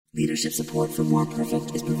Leadership support for More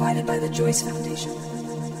Perfect is provided by the Joyce Foundation.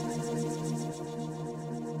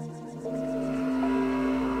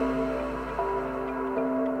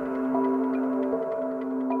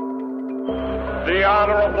 The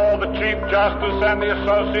Honorable, the Chief Justice and the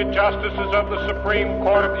Associate Justices of the Supreme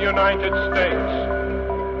Court of the United States.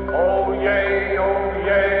 Oh, yay, oh,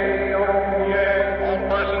 yay, oh, yay. All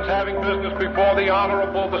persons having business before the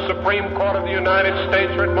Honorable, the Supreme Court of the United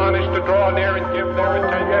States are admonished to draw near and give their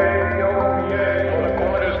attention. Yay, oh, yay. For the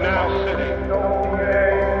court is now sitting. Oh,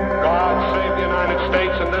 yay. God save the United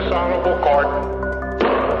States and this Honorable Court.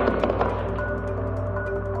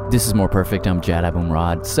 This is More Perfect. I'm Jad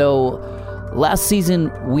Abumrad. So, last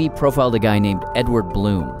season, we profiled a guy named Edward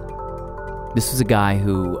Bloom. This was a guy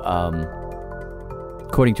who,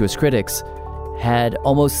 according to his critics, had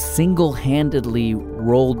almost single-handedly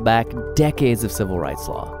rolled back decades of civil rights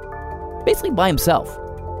law. Basically by himself.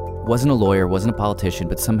 Wasn't a lawyer, wasn't a politician,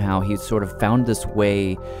 but somehow he sort of found this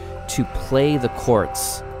way to play the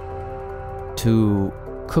courts, to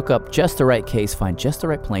cook up just the right case, find just the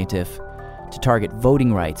right plaintiff, to target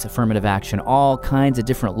voting rights, affirmative action, all kinds of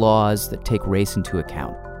different laws that take race into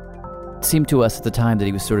account. It seemed to us at the time that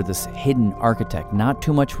he was sort of this hidden architect. Not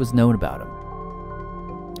too much was known about him.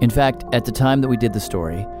 In fact, at the time that we did the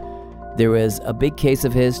story, there was a big case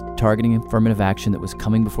of his targeting affirmative action that was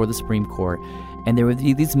coming before the Supreme Court, and there were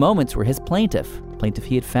these moments where his plaintiff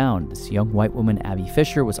he had found, this young white woman, Abby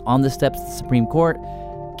Fisher, was on the steps of the Supreme Court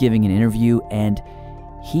giving an interview, and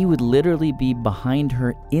he would literally be behind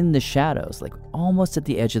her in the shadows, like almost at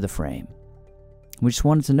the edge of the frame. We just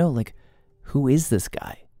wanted to know, like, who is this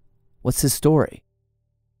guy? What's his story?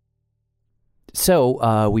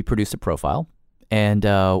 So we produced a profile, and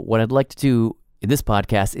what I'd like to do in this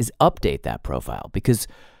podcast is update that profile, because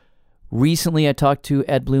recently I talked to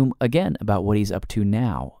Ed Bloom again about what he's up to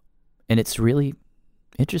now, and it's really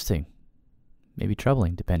interesting, maybe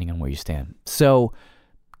troubling, depending on where you stand. So,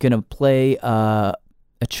 gonna play a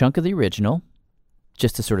chunk of the original,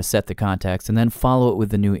 just to sort of set the context, and then follow it with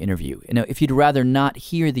the new interview. You know, if you'd rather not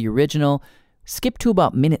hear the original, skip to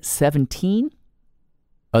about minute 17.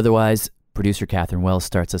 Otherwise, producer Catherine Wells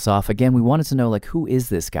starts us off. Again, we wanted to know, like, who is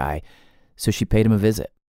this guy? So she paid him a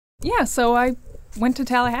visit. Yeah, so I went to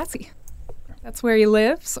Tallahassee. That's where he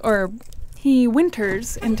lives, or he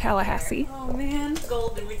winters in Tallahassee. Oh, man.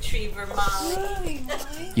 Golden Retriever, Molly.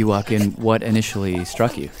 You walk in, what initially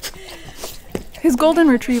struck you? His golden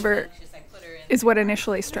retriever is what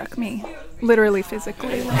initially struck me, literally,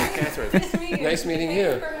 physically. Catherine, nice meeting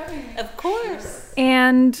you. Of course.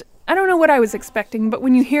 And I don't know what I was expecting, but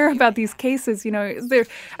when you hear about these cases, you know,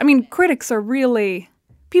 critics are really,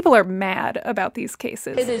 people are mad about these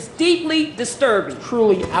cases. It is deeply disturbing.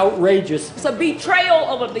 Truly outrageous. It's a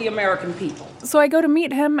betrayal of the American people. So I go to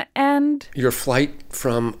meet him, and Your flight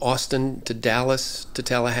from Austin to Dallas to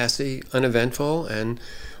Tallahassee, uneventful and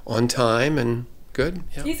on time and good?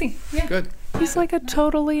 Yeah. easy, yeah. Good. He's like a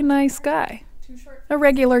totally nice guy, a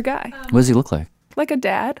regular guy, What does he look like? like a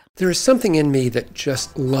dad. There is something in me that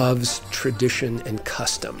just loves tradition and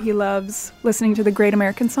custom. He loves listening to the Great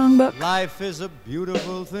American Songbook. Life is a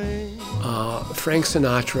beautiful thing. Frank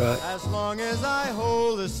Sinatra As long as I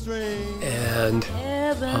hold the string. and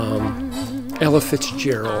Ella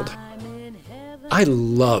Fitzgerald. I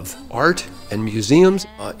love art and museums,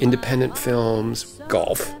 independent films,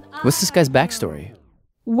 golf. What's this guy's backstory?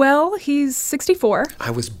 Well, he's 64.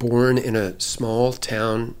 I was born in a small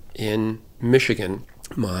town in Michigan.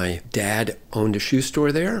 My dad owned a shoe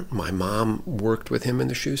store there. My mom worked with him in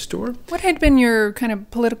the shoe store. What had been your kind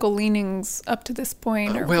of political leanings up to this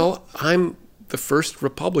point? Well, I'm the first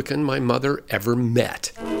Republican my mother ever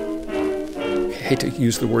met. I hate to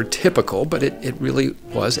use the word typical, but it really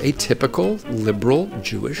was a typical liberal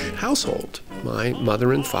Jewish household. My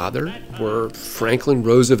mother and father were Franklin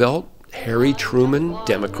Roosevelt, Harry Truman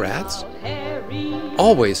Democrats.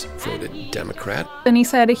 Always voted Democrat. And he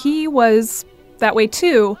said he was that way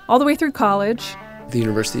too, all the way through college, The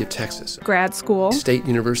University of Texas. grad school. State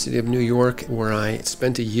University of New York, where I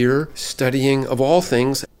spent a year studying, of all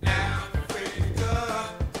things,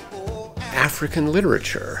 African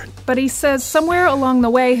literature. But he says somewhere along the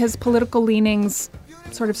way, his political leanings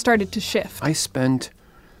sort of started to shift. I spent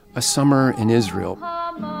a summer in Israel,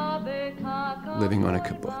 living on a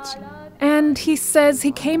kibbutz. And he says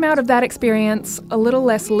he came out of that experience a little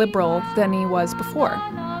less liberal than he was before.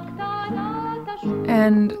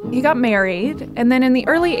 And he got married, and then in the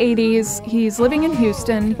early 80s, he's living in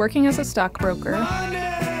Houston, working as a stockbroker.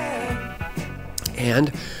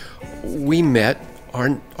 And we met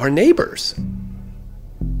our neighbors.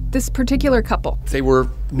 this particular couple. They were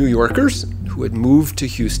New Yorkers who had moved to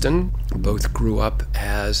Houston. Both grew up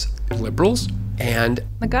as liberals. And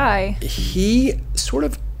the guy, he sort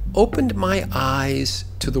of opened my eyes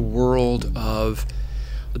to the world of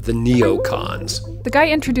the neocons. The guy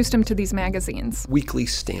introduced him to these magazines. Weekly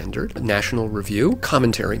Standard, National Review,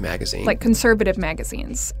 Commentary magazine. Like conservative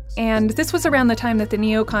magazines. And this was around the time that the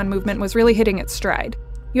neocon movement was really hitting its stride.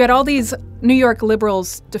 You had all these New York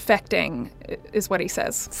liberals defecting, is what he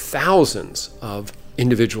says. Thousands of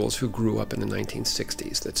individuals who grew up in the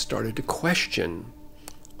 1960s that started to question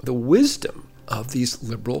the wisdom of these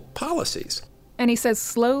liberal policies. And he says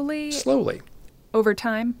slowly, over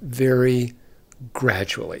time, very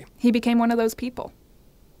gradually, he became one of those people.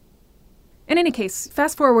 In any case,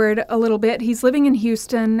 fast forward a little bit, he's living in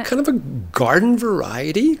Houston. Kind of a garden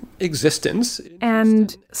variety existence.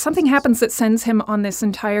 And something happens that sends him on this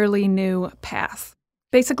entirely new path.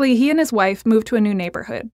 Basically, he and his wife moved to a new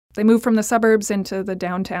neighborhood. They moved from the suburbs into the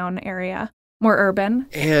downtown area, more urban.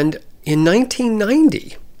 And in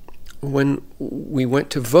 1990, when we went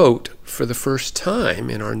to vote for the first time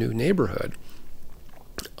in our new neighborhood,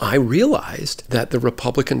 I realized that the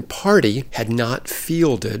Republican Party had not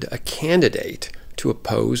fielded a candidate to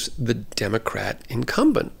oppose the Democrat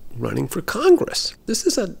incumbent running for Congress. This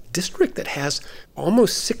is a district that has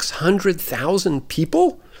almost 600,000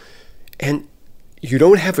 people, and you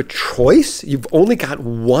don't have a choice? You've only got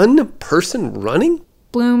one person running?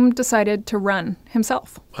 Bloom decided to run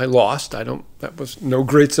himself. I lost. That was no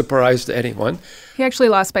great surprise to anyone. He actually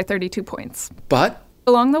lost by 32 points. But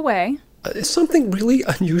along the way, something really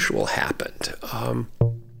unusual happened.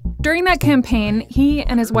 During that campaign, he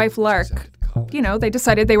and his wife Lark, they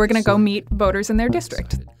decided they were going to go meet voters in their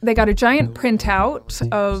district. They got a giant printout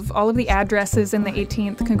of all of the addresses in the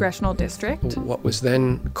 18th Congressional District. What was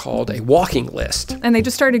then called a walking list. And they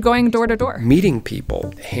just started going door to door. Meeting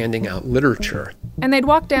people, handing out literature. And they'd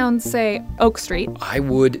walk down, say, Oak Street. I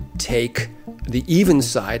would take the even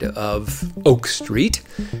side of Oak Street,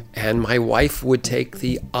 and my wife would take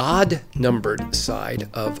the odd-numbered side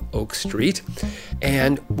of Oak Street,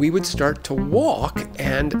 and we would start to walk,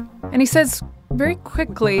 and he says very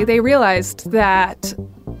quickly they realized that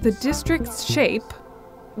the district's shape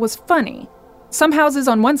was funny. Some houses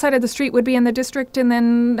on one side of the street would be in the district, and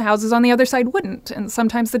then houses on the other side wouldn't. And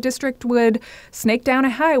sometimes the district would snake down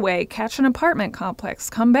a highway, catch an apartment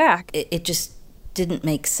complex, come back. It just didn't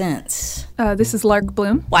make sense. This is Lark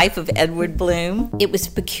Bloom, wife of Edward Bloom. It was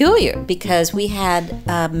peculiar because we had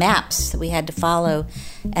maps that we had to follow,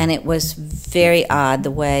 and it was very odd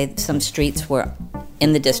the way some streets were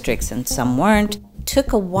in the districts and some weren't. It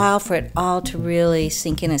took a while for it all to really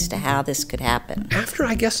sink in as to how this could happen. After,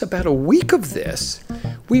 I guess, about a week of this,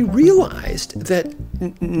 we realized that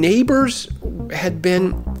neighbors had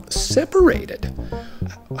been separated,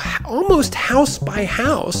 almost house by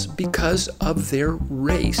house, because of their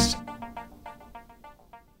race.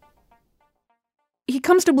 He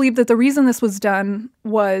comes to believe that the reason this was done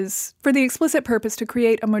was for the explicit purpose to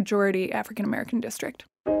create a majority African American district.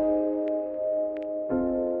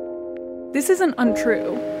 This isn't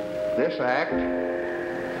untrue. This act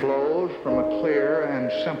flows from a clear and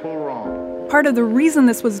simple wrong. Part of the reason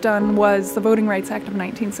this was done was the Voting Rights Act of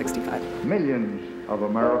 1965. Millions of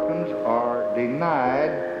Americans are denied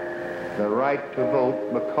the right to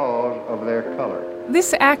vote because of their color.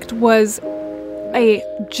 This act was a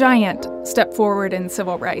giant step forward in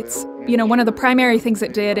civil rights. One of the primary things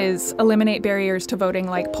it did is eliminate barriers to voting,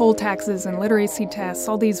 like poll taxes and literacy tests,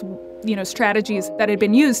 all these, strategies that had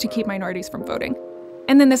been used to keep minorities from voting.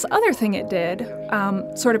 And then this other thing it did,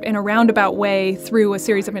 sort of in a roundabout way through a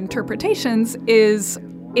series of interpretations, is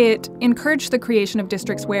it encouraged the creation of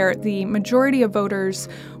districts where the majority of voters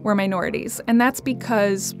were minorities. And that's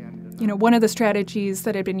because, one of the strategies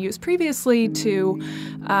that had been used previously to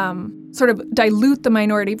sort of dilute the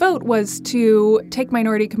minority vote was to take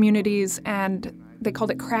minority communities and they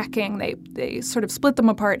called it cracking. They sort of split them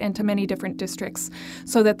apart into many different districts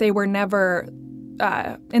so that they were never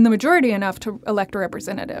in the majority enough to elect a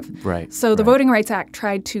representative. Right. So the Voting Rights Act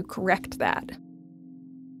tried to correct that.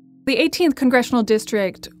 The 18th Congressional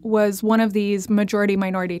District was one of these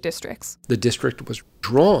majority-minority districts. The district was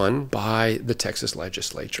drawn by the Texas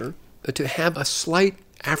legislature to have a slight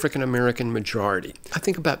African-American majority. I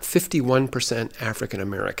think about 51%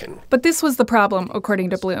 African-American. But this was the problem,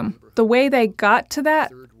 according to Bloom. The way they got to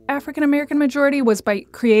that African-American majority was by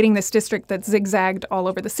creating this district that zigzagged all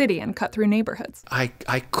over the city and cut through neighborhoods. I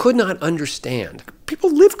could not understand.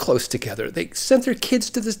 People live close together. They sent their kids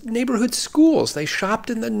to the neighborhood schools. They shopped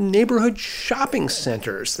in the neighborhood shopping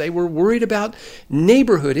centers. They were worried about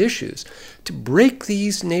neighborhood issues. To break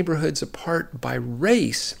these neighborhoods apart by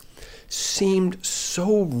race seemed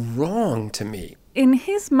so wrong to me. In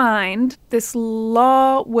his mind, this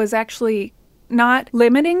law was actually not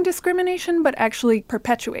limiting discrimination, but actually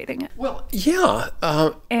perpetuating it. Well, yeah.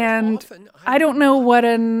 And I don't know what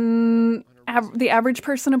the average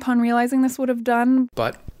person upon realizing this would have done.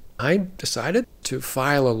 But I decided to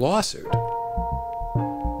file a lawsuit.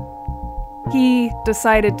 He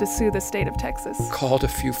decided to sue the state of Texas. Called a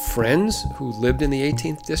few friends who lived in the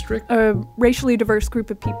 18th District. A racially diverse group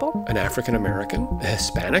of people. An African American, a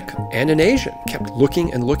Hispanic, and an Asian. Kept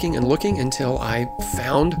looking and looking and looking until I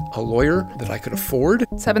found a lawyer that I could afford.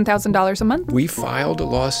 $7,000 a month. We filed a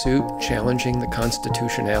lawsuit challenging the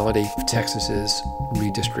constitutionality of Texas's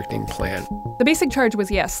redistricting plan. The basic charge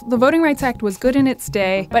was yes, the Voting Rights Act was good in its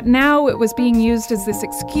day, but now it was being used as this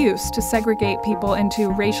excuse to segregate people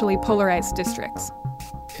into racially polarized districts.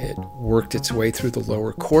 It worked its way through the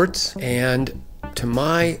lower courts, and to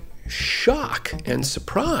my shock and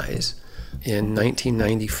surprise, in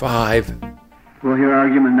 1995... We'll hear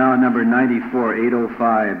argument now number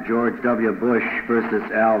 94-805, George W. Bush versus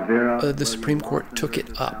Al Vera. The Supreme Court took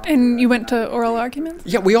it up. And you went to oral arguments?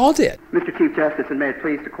 Yeah, we all did. Mr. Chief Justice, and may it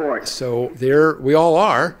please the court. So there we all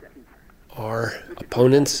are. Our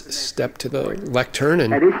opponents step to the lectern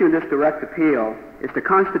and... At issue in this direct appeal is the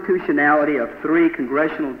constitutionality of 3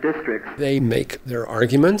 congressional districts. They make their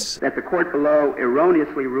arguments. That the court below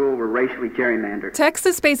erroneously ruled were racially gerrymandered.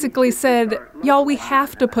 Texas basically said, y'all, we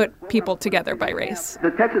have to put people together by race.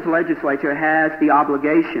 The Texas legislature has the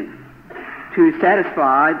obligation to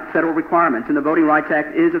satisfy federal requirements, and the Voting Rights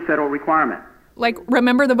Act is a federal requirement. Like,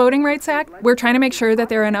 remember the Voting Rights Act? We're trying to make sure that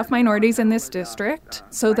there are enough minorities in this district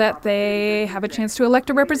so that they have a chance to elect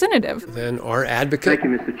a representative. Then our advocate... Thank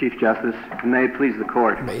you, Mr. Chief Justice, and may it please the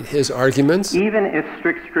court. ...made his arguments. Even if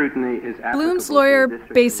strict scrutiny is applicable... Bloom's lawyer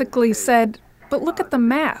basically said, but look at the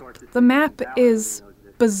map. The map is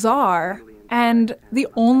bizarre, and the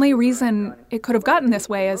only reason it could have gotten this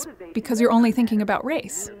way is because you're only thinking about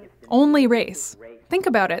race. Only race. Think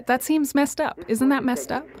about it. That seems messed up. Isn't that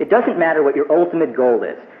messed up? It doesn't matter what your ultimate goal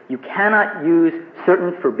is. You cannot use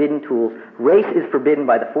certain forbidden tools. Race is forbidden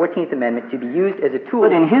by the 14th Amendment to be used as a tool.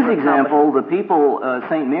 But in his example, the people,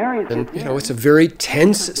 St. Mary's... And, it's a very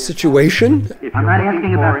tense situation. I'm not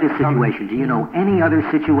asking about this situation. Do you know any other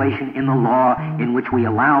situation in the law in which we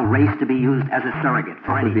allow race to be used as a surrogate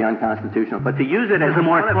for anything? It would be unconstitutional. But to use it as a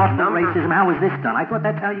more thoughtful racism, how is this done? I thought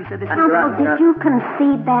that's how you said this. Counsel, did you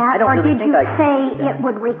concede that, or did you say it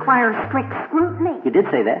would require strict scrutiny? You did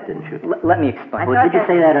say that, didn't you? Let me explain. Well, did you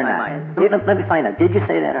say that or not? Let me find out. Did you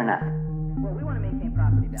say that or not?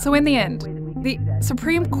 So in the end, the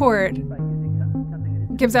Supreme Court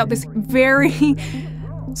gives out this very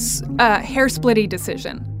hair-splitty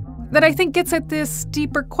decision that I think gets at this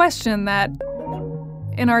deeper question that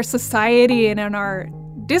in our society and in our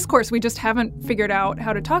discourse, we just haven't figured out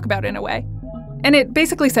how to talk about in a way. And it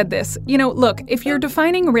basically said this, look, if you're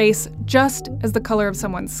defining race just as the color of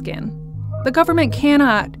someone's skin, the government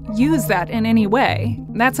cannot use that in any way.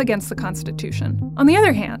 That's against the Constitution. On the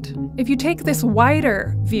other hand, if you take this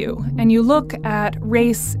wider view and you look at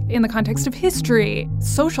race in the context of history,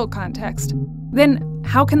 social context, then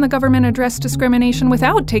how can the government address discrimination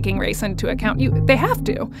without taking race into account? They have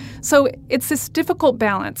to. So it's this difficult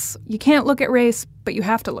balance. You can't look at race, but you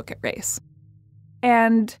have to look at race.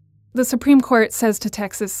 And the Supreme Court says to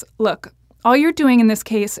Texas, look, all you're doing in this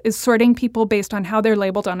case is sorting people based on how they're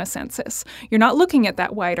labeled on a census. You're not looking at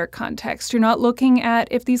that wider context. You're not looking at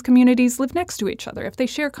if these communities live next to each other, if they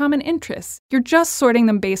share common interests. You're just sorting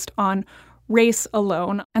them based on race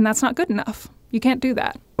alone, and that's not good enough. You can't do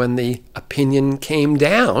that. When the opinion came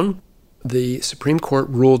down, the Supreme Court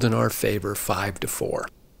ruled in our favor 5-4.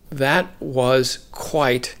 That was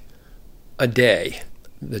quite a day.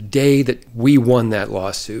 The day that we won that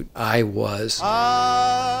lawsuit, I was... I've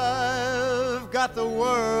got the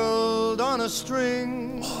world on a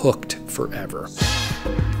string. Hooked forever.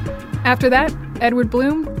 After that, Edward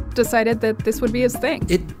Bloom decided that this would be his thing.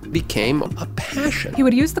 It became a passion. He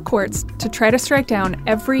would use the courts to try to strike down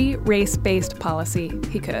every race-based policy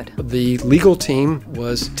he could. The legal team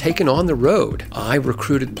was taken on the road. I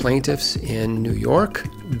recruited plaintiffs in New York,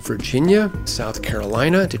 Virginia, South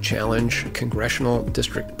Carolina to challenge congressional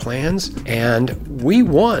district plans, and we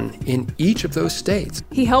won in each of those states.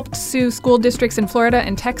 He helped sue school districts in Florida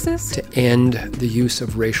and Texas to end the use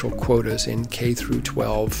of racial quotas in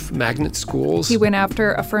K-12 magnet schools. He went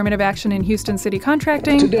after affirmative action in Houston city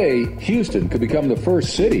contracting. Today, Houston could become the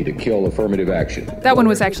first city to kill affirmative action. That one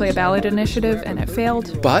was actually a ballot initiative, and it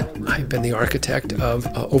failed. But I've been the architect of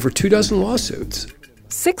over 24 lawsuits.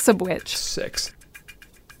 6 of which... 6.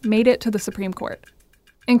 Made it to the Supreme Court,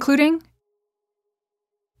 including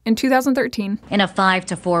In 2013, in a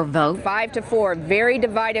 5-4 vote, 5-4, very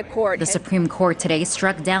divided court, the Supreme Court today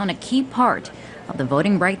struck down a key part of the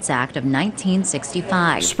Voting Rights Act of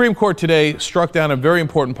 1965. The Supreme Court today struck down a very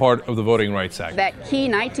important part of the Voting Rights Act. That key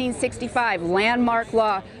 1965 landmark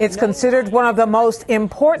law. It's considered one of the most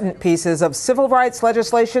important pieces of civil rights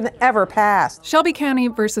legislation ever passed. Shelby County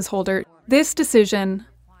versus Holder, this decision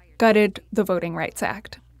gutted the Voting Rights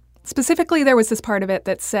Act. Specifically, there was this part of it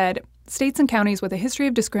that said states and counties with a history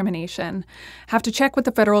of discrimination have to check with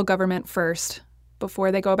the federal government first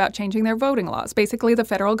before they go about changing their voting laws. Basically, the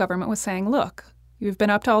federal government was saying, look, you've been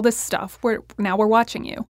up to all this stuff. Now we're watching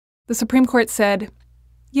you. The Supreme Court said,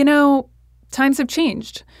 you know, times have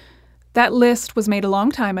changed. That list was made a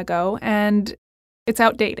long time ago, and it's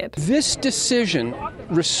outdated. This decision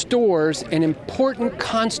restores an important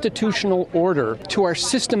constitutional order to our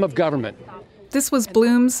system of government. This was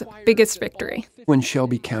Bloom's biggest victory. When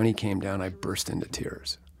Shelby County came down, I burst into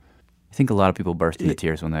tears. I think a lot of people burst into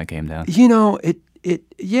tears when that came down. You know,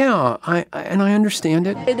 I understand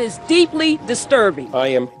it. It is deeply disturbing. I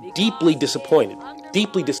am deeply disappointed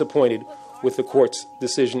with the court's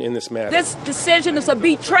decision in this matter. This decision is a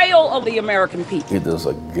betrayal of the American people. It is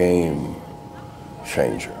a game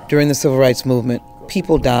changer. During the Civil Rights Movement,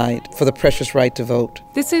 people died for the precious right to vote.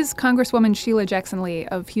 This is Congresswoman Sheila Jackson Lee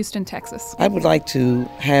of Houston, Texas. I would like to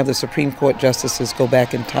have the Supreme Court justices go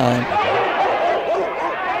back in time.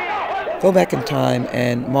 Go back in time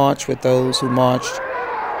and march with those who marched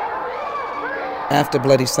after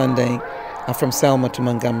Bloody Sunday from Selma to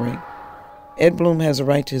Montgomery. Ed Bloom has a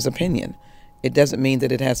right to his opinion. It doesn't mean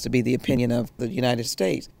that it has to be the opinion of the United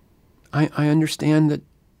States. I understand that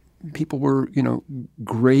people were,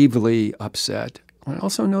 gravely upset. I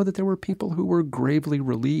also know that there were people who were gravely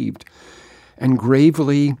relieved and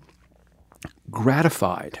gravely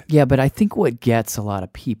gratified. Yeah, but I think what gets a lot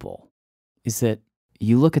of people is that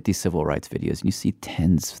you look at these civil rights videos and you see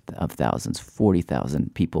tens of thousands,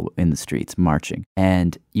 40,000 people in the streets marching.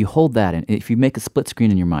 And you hold that, and if you make a split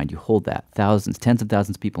screen in your mind, you hold that. Thousands, tens of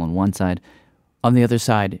thousands of people on one side. On the other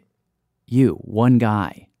side, you, one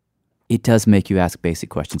guy. It does make you ask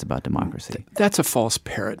basic questions about democracy. That's a false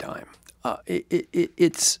paradigm.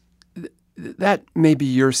 It's that may be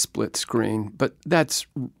your split screen, but that's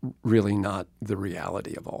really not the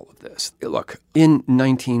reality of all of this. Look, in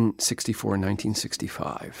 1964 and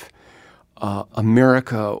 1965,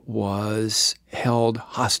 America was held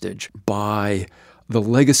hostage by the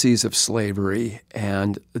legacies of slavery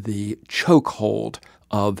and the chokehold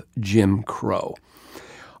of Jim Crow.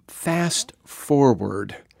 Fast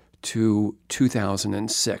forward to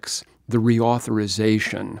 2006, the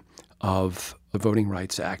reauthorization of the Voting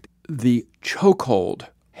Rights Act. The chokehold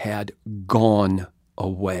had gone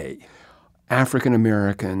away. African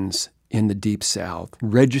Americans in the Deep South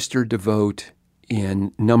registered to vote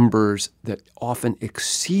in numbers that often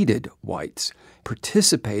exceeded whites,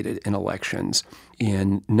 participated in elections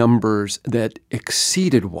in numbers that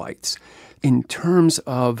exceeded whites. In terms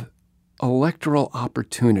of electoral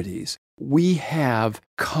opportunities, we have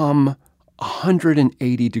come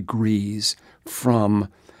 180 degrees from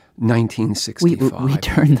 1965. We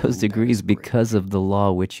turned those degrees because of the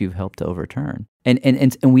law which you've helped to overturn.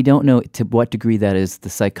 And we don't know to what degree that is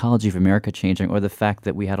the psychology of America changing or the fact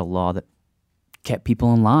that we had a law that kept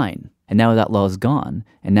people in line. And now that law is gone.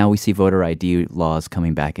 And now we see voter ID laws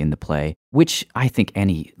coming back into play, which I think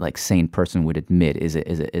any sane person would admit is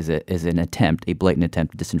an attempt, a blatant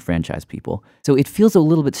attempt to disenfranchise people. So it feels a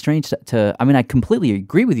little bit strange I completely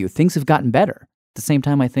agree with you. Things have gotten better. At the same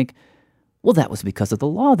time, I think, well, that was because of the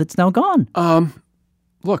law that's now gone.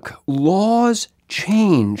 Look, laws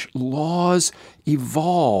change, laws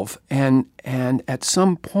evolve, and at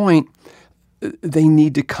some point, they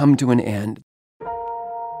need to come to an end.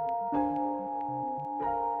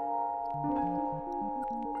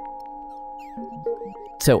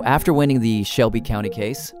 So after winning the Shelby County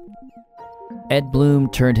case, Ed Bloom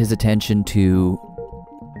turned his attention to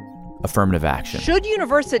affirmative action. Should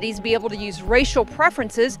universities be able to use racial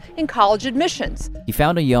preferences in college admissions? He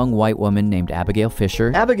found a young white woman named Abigail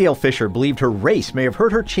Fisher. Abigail Fisher believed her race may have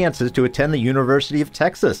hurt her chances to attend the University of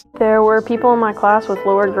Texas. There were people in my class with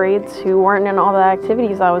lower grades who weren't in all the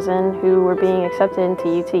activities I was in who were being accepted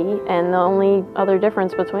into UT, and the only other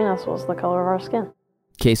difference between us was the color of our skin.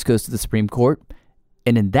 Case goes to the Supreme Court,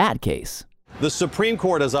 and in that case, the Supreme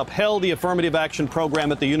Court has upheld the affirmative action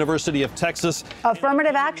program at the University of Texas.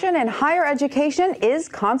 Affirmative action in higher education is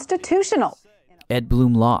constitutional. Ed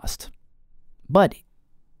Bloom lost. But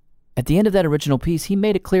at the end of that original piece, he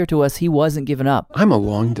made it clear to us he wasn't giving up. I'm a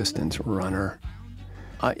long-distance runner.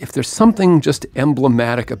 If there's something just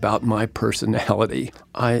emblematic about my personality,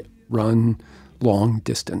 I run long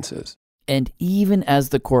distances. And even as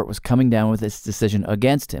the court was coming down with its decision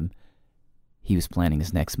against him, he was planning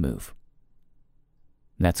his next move.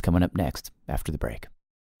 And that's coming up next after the break.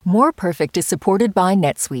 More Perfect is supported by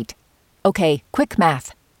NetSuite. Okay, quick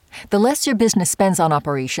math. The less your business spends on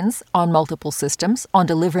operations, on multiple systems, on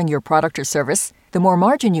delivering your product or service, the more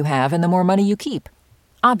margin you have and the more money you keep.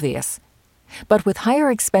 Obvious. But with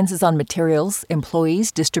higher expenses on materials,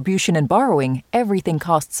 employees, distribution, and borrowing, everything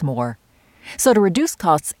costs more. So to reduce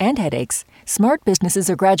costs and headaches, smart businesses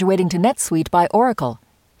are graduating to NetSuite by Oracle.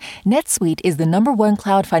 NetSuite is the #1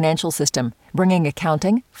 cloud financial system, bringing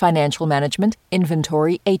accounting, financial management,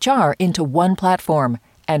 inventory, HR into one platform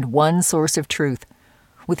and one source of truth.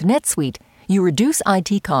 With NetSuite, you reduce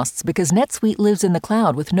IT costs because NetSuite lives in the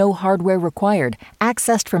cloud with no hardware required,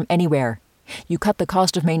 accessed from anywhere. You cut the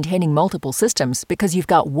cost of maintaining multiple systems because you've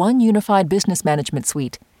got one unified business management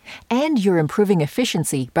suite. And you're improving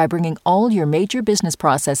efficiency by bringing all your major business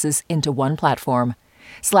processes into one platform,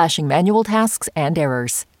 slashing manual tasks and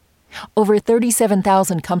errors. Over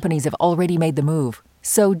 37,000 companies have already made the move,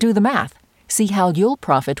 so do the math. See how you'll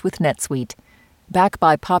profit with NetSuite. Backed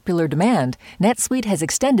by popular demand, NetSuite has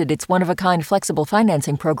extended its one-of-a-kind flexible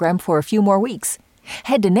financing program for a few more weeks.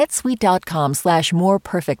 Head to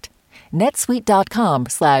netsuite.com/moreperfect.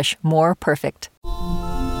 netsuite.com/moreperfect.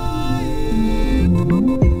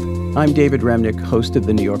 I'm David Remnick, host of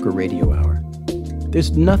the New Yorker Radio Hour.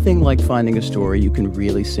 There's nothing like finding a story you can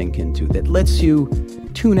really sink into that lets you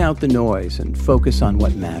tune out the noise and focus on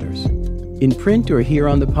what matters. In print or here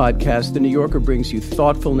on the podcast, The New Yorker brings you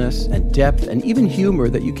thoughtfulness and depth and even humor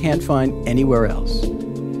that you can't find anywhere else.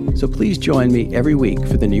 So please join me every week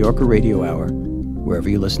for The New Yorker Radio Hour, wherever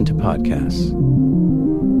you listen to podcasts.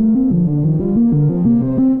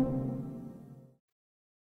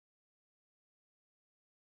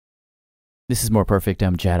 This is More Perfect.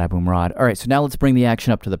 I'm Jad Abumrad. All right, so now let's bring the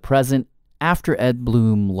action up to the present. After Ed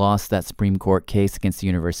Blum lost that Supreme Court case against the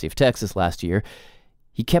University of Texas last year,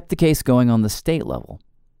 he kept the case going on the state level,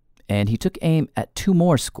 and he took aim at 2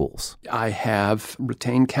 more schools. I have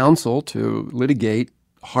retained counsel to litigate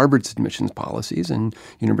Harvard's admissions policies and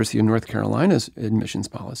University of North Carolina's admissions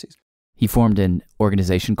policies. He formed an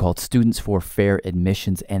organization called Students for Fair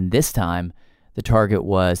Admissions, and this time the target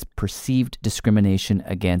was perceived discrimination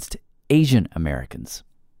against Asian Americans.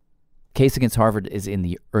 Case against Harvard is in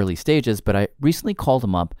the early stages, but I recently called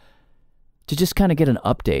him up to just kind of get an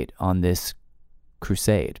update on this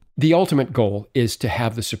crusade. The ultimate goal is to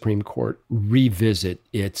have the Supreme Court revisit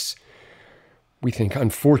its, we think,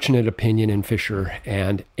 unfortunate opinion in Fisher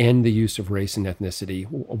and end the use of race and ethnicity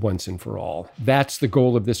once and for all. That's the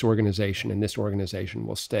goal of this organization, and this organization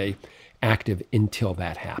will stay active until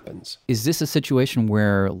that happens. Is this a situation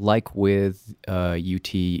where, like with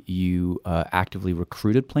UT, you actively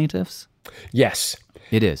recruited plaintiffs? Yes.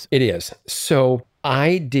 It is. It is. So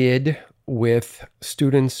I did with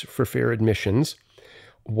Students for Fair Admissions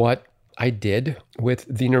what I did with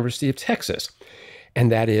the University of Texas,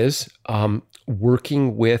 and that is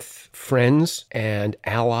working with friends and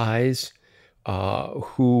allies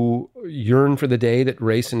who yearn for the day that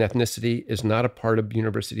race and ethnicity is not a part of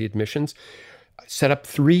university admissions, set up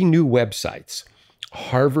 3 new websites: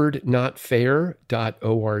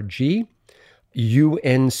 harvardnotfair.org,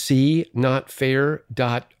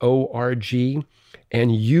 uncnotfair.org, and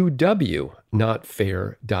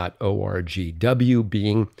uwnotfair.org, W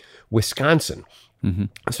being Wisconsin. Mm-hmm.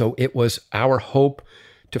 So it was our hope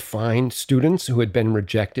to find students who had been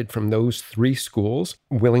rejected from those 3 schools,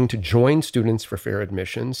 willing to join Students for Fair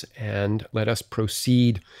Admissions and let us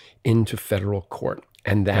proceed into federal court.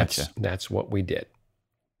 And that's what we did.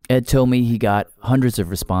 Ed told me he got hundreds of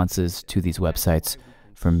responses to these websites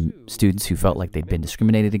from students who felt like they'd been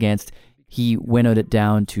discriminated against. He winnowed it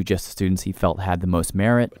down to just the students he felt had the most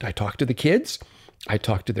merit. I talked to the kids. I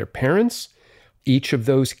talked to their parents. Each of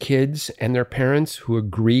those kids and their parents who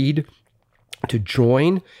agreed to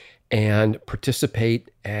join and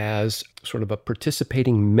participate as sort of a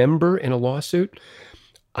participating member in a lawsuit,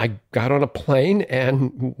 I got on a plane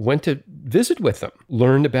and went to visit with them,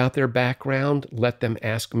 learned about their background, let them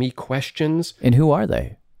ask me questions. And who are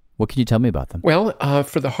they? What can you tell me about them? Well,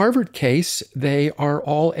 for the Harvard case, they are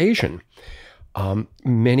all Asian.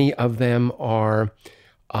 Many of them are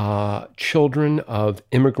children of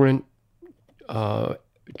immigrant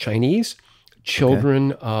Chinese,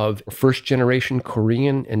 children of first-generation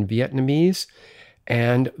Korean and Vietnamese,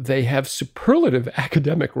 and they have superlative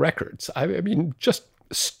academic records. I mean, just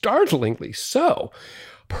startlingly so.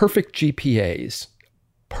 Perfect GPAs,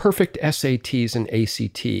 perfect SATs and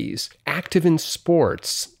ACTs, active in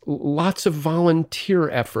sports, lots of volunteer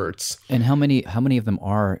efforts. And how many of them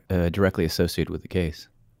are directly associated with the case?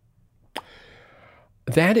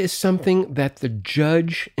 That is something that the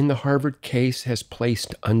judge in the Harvard case has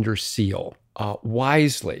placed under seal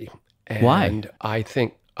wisely. And why? I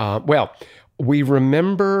think, we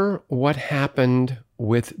remember what happened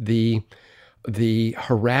with the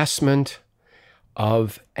harassment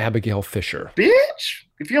of Abigail Fisher. Bitch,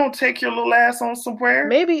 if you don't take your little ass on somewhere.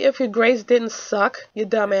 Maybe if your grades didn't suck, you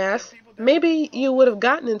dumbass, maybe you would have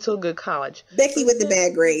gotten into a good college. Becky with the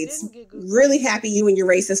bad grades. Really happy you and your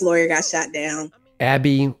racist lawyer got shot down.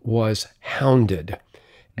 Abby was hounded.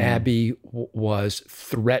 Abby was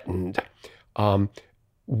threatened.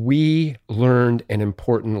 We learned an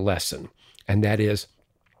important lesson, and that is,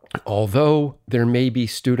 although there may be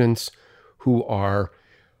students who are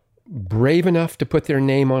brave enough to put their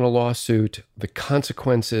name on a lawsuit, the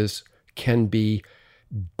consequences can be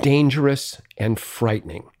dangerous and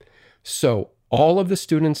frightening. So all of the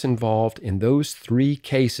students involved in those 3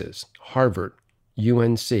 cases, Harvard,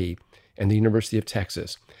 UNC, and the University of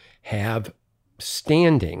Texas, have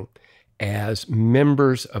standing as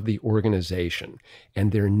members of the organization,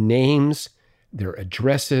 and their names, their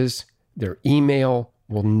addresses, their email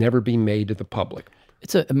will never be made to the public.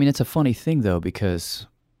 It's a funny thing, though, because,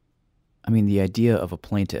 the idea of a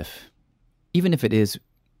plaintiff, even if it is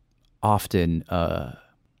often,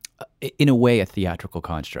 in a way, a theatrical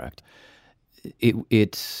construct,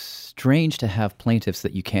 it's strange to have plaintiffs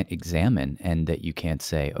that you can't examine and that you can't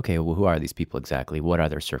say, okay, well, who are these people exactly? What are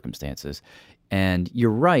their circumstances? And you're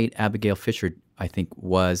right, Abigail Fisher, I think,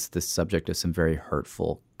 was the subject of some very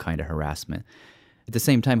hurtful kind of harassment. At the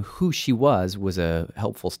same time, who she was a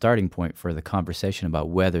helpful starting point for the conversation about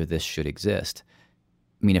whether this should exist.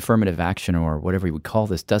 Affirmative action, or whatever you would call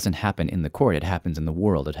this, doesn't happen in the court. It happens in the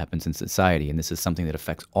world. It happens in society. And this is something that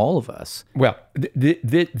affects all of us. Well,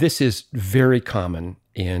 this is very common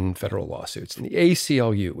in federal lawsuits. And the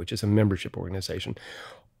ACLU, which is a membership organization,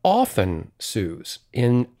 often sues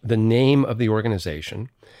in the name of the organization,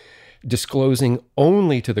 disclosing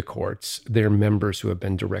only to the courts their members who have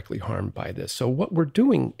been directly harmed by this. So what we're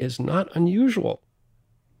doing is not unusual.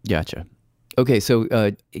 Gotcha. Okay,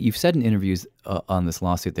 so you've said in interviews on this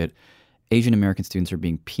lawsuit that Asian American students are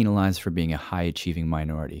being penalized for being a high-achieving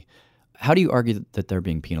minority. How do you argue that they're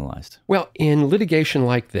being penalized? Well, in litigation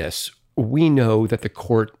like this, we know that the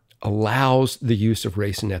court allows the use of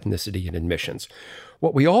race and ethnicity in admissions.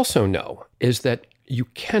 What we also know is that you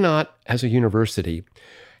cannot, as a university,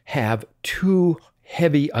 have too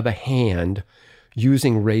heavy of a hand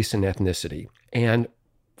using race and ethnicity. And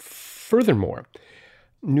furthermore,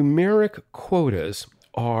 numeric quotas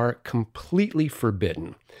are completely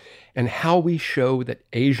forbidden. And how we show that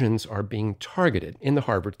Asians are being targeted in the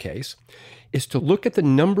Harvard case is to look at the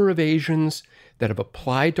number of Asians that have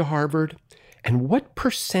applied to Harvard and what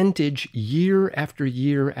percentage year after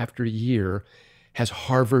year after year has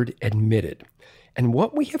Harvard admitted. And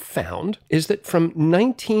what we have found is that from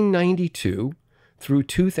 1992 through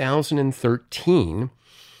 2013,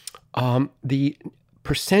 the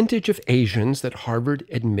percentage of Asians that Harvard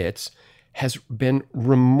admits has been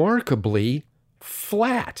remarkably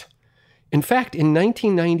flat. In fact, in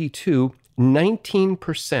 1992,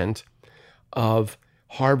 19% of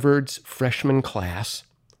Harvard's freshman class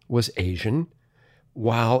was Asian,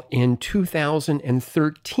 while in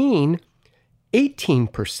 2013,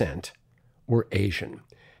 18% were Asian.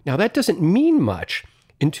 Now, that doesn't mean much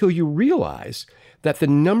until you realize that the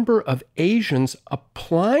number of Asians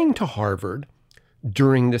applying to Harvard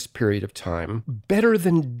during this period of time better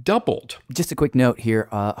than doubled. Just a quick note here.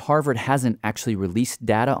 Harvard hasn't actually released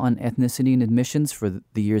data on ethnicity and admissions for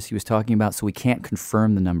the years he was talking about, so we can't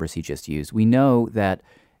confirm the numbers he just used. We know that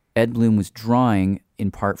Ed Blum was drawing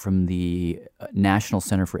in part from the National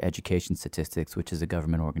Center for Education Statistics, which is a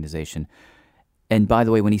government organization. And by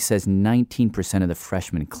the way, when he says 19% of the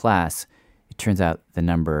freshman class, it turns out the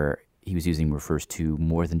number he was using refers to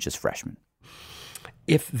more than just freshmen.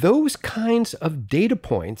 If those kinds of data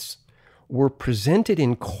points were presented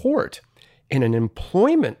in court in an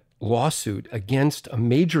employment lawsuit against a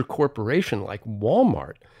major corporation like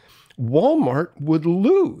Walmart, Walmart would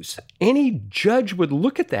lose. Any judge would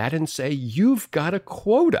look at that and say, you've got a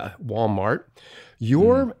quota, Walmart.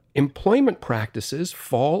 Your employment practices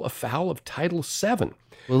fall afoul of Title VII.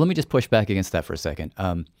 Well, let me just push back against that for a second.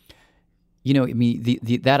 That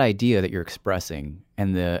idea that you're expressing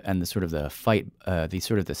and the sort of the fight,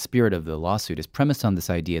 the spirit of the lawsuit is premised on this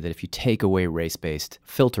idea that if you take away race-based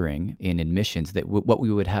filtering in admissions, that what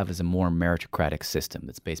we would have is a more meritocratic system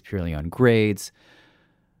that's based purely on grades.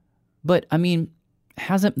 But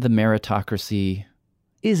hasn't the meritocracy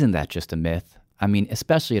isn't that just a myth? I mean,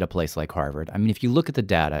 especially at a place like Harvard. I mean, if you look at the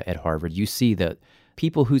data at Harvard, you see that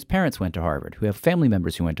people whose parents went to Harvard, who have family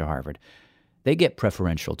members who went to Harvard, they get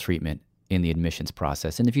preferential treatment in the admissions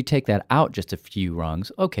process. And if you take that out just a few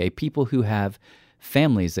rungs, okay, people who have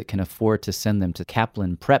families that can afford to send them to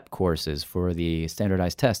Kaplan prep courses for the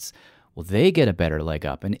standardized tests, well, they get a better leg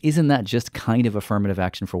up. And isn't that just kind of affirmative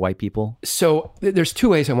action for white people? So there's two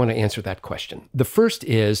ways I want to answer that question. The first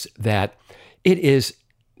is that it is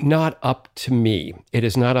not up to me, it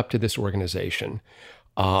is not up to this organization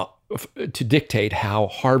to dictate how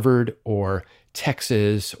Harvard or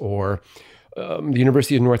Texas or the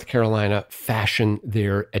University of North Carolina fashion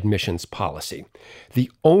their admissions policy.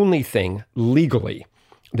 The only thing legally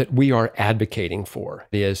that we are advocating for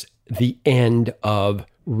is the end of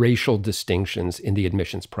racial distinctions in the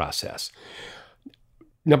admissions process.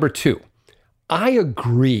 Number two, I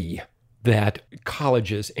agree that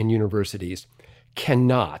colleges and universities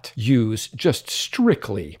cannot use just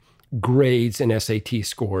strictly grades and SAT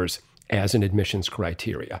scores as an admissions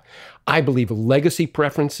criteria. I believe legacy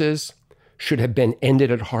preferences should have been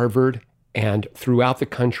ended at Harvard and throughout the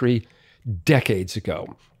country decades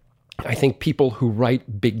ago. I think people who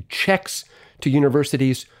write big checks to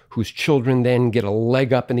universities whose children then get a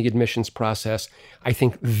leg up in the admissions process, I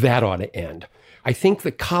think that ought to end. I think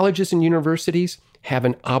that colleges and universities have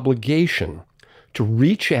an obligation to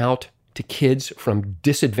reach out to kids from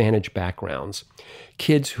disadvantaged backgrounds,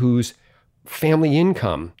 kids whose family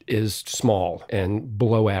income is small and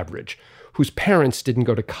below average, whose parents didn't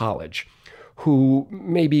go to college, who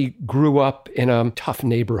maybe grew up in a tough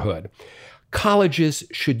neighborhood. Colleges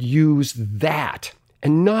should use that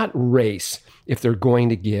and not race if they're going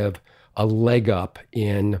to give a leg up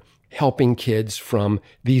in helping kids from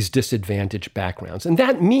these disadvantaged backgrounds. And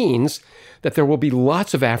that means that there will be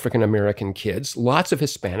lots of African American kids, lots of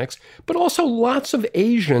Hispanics, but also lots of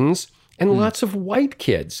Asians and lots of white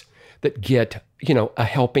kids that get, a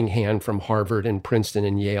helping hand from Harvard and Princeton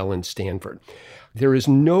and Yale and Stanford. There is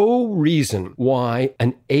no reason why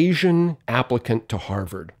an Asian applicant to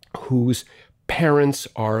Harvard whose parents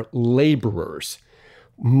are laborers,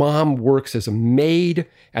 mom works as a maid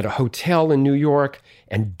at a hotel in New York,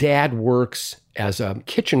 and dad works as a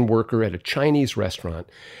kitchen worker at a Chinese restaurant,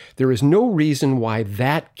 there is no reason why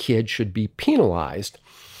that kid should be penalized.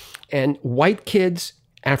 And white kids,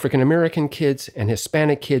 African American kids, and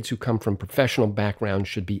Hispanic kids who come from professional backgrounds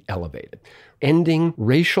should be elevated. Ending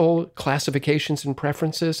racial classifications and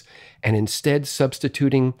preferences and instead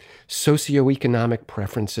substituting socioeconomic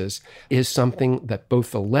preferences is something that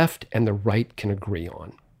both the left and the right can agree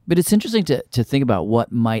on. But it's interesting to think about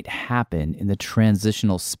what might happen in the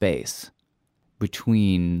transitional space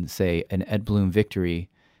between, say, an Ed Blum victory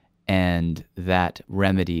and that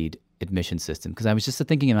remedied admission system. Because I was just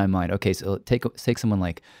thinking in my mind, okay, so take someone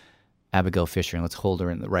like Abigail Fisher, and let's hold her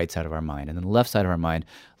in the right side of our mind. And then the left side of our mind,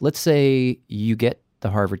 let's say you get the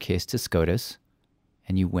Harvard case to SCOTUS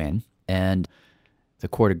and you win, and the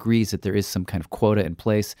court agrees that there is some kind of quota in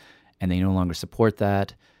place and they no longer support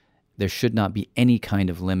that. There should not be any kind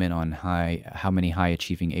of limit on how many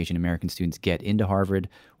high-achieving Asian American students get into Harvard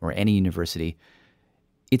or any university.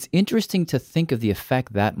 It's interesting to think of the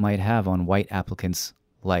effect that might have on white applicants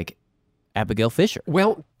like Abigail Fisher.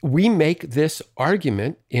 Well, we make this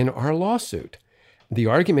argument in our lawsuit. The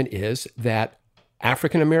argument is that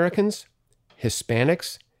African Americans,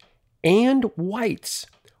 Hispanics, and whites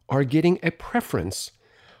are getting a preference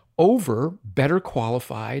over better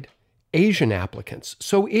qualified Asian applicants.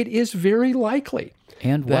 So it is very likely.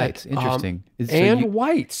 And that, whites, interesting.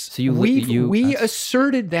 Whites. So we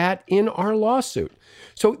asserted that in our lawsuit.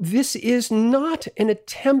 So this is not an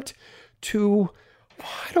attempt to,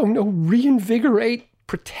 reinvigorate,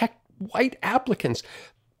 protect white applicants.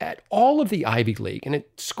 At all of the Ivy League and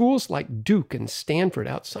at schools like Duke and Stanford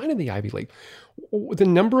outside of the Ivy League, the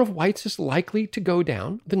number of whites is likely to go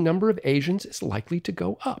down. The number of Asians is likely to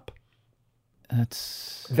go up.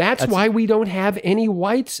 That's why we don't have any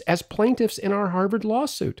whites as plaintiffs in our Harvard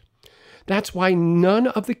lawsuit. That's why none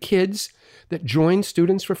of the kids that joined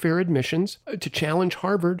Students for Fair Admissions to challenge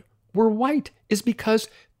Harvard were white, is because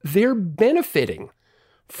they're benefiting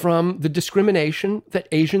from the discrimination that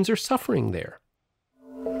Asians are suffering there.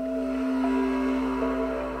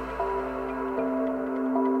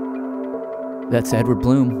 That's Edward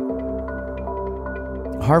Blum.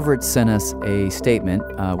 Harvard sent us a statement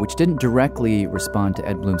which didn't directly respond to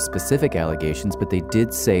Ed Blum's specific allegations, but they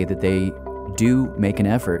did say that they do make an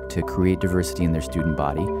effort to create diversity in their student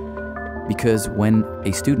body, because when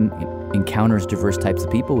a student encounters diverse types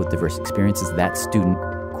of people with diverse experiences, that student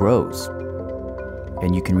grows.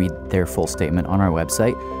 And you can read their full statement on our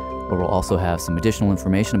website, where we'll also have some additional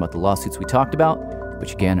information about the lawsuits we talked about,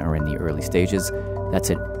 which again are in the early stages. That's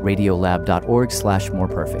at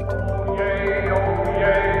radiolab.org/moreperfect.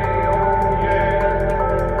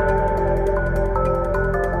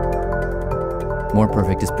 More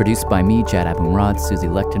Perfect is produced by me, Jad Abumrad, Susie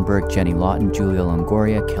Lechtenberg, Jenny Lawton, Julia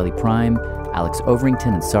Longoria, Kelly Prime, Alex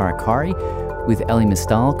Overington, and Sarah Kari, with Ellie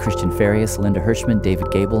Mistal, Christian Farias, Linda Hirschman,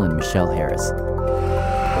 David Gable, and Michelle Harris.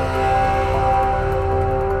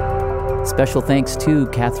 Special thanks to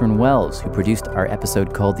Catherine Wells, who produced our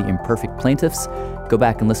episode called The Imperfect Plaintiffs. Go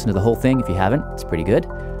back and listen to the whole thing if you haven't. It's pretty good.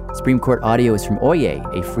 Supreme Court audio is from Oyez,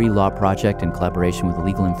 a free law project in collaboration with the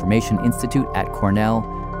Legal Information Institute at Cornell.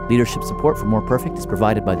 Leadership support for More Perfect is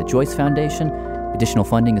provided by the Joyce Foundation. Additional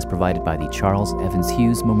funding is provided by the Charles Evans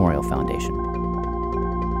Hughes Memorial Foundation.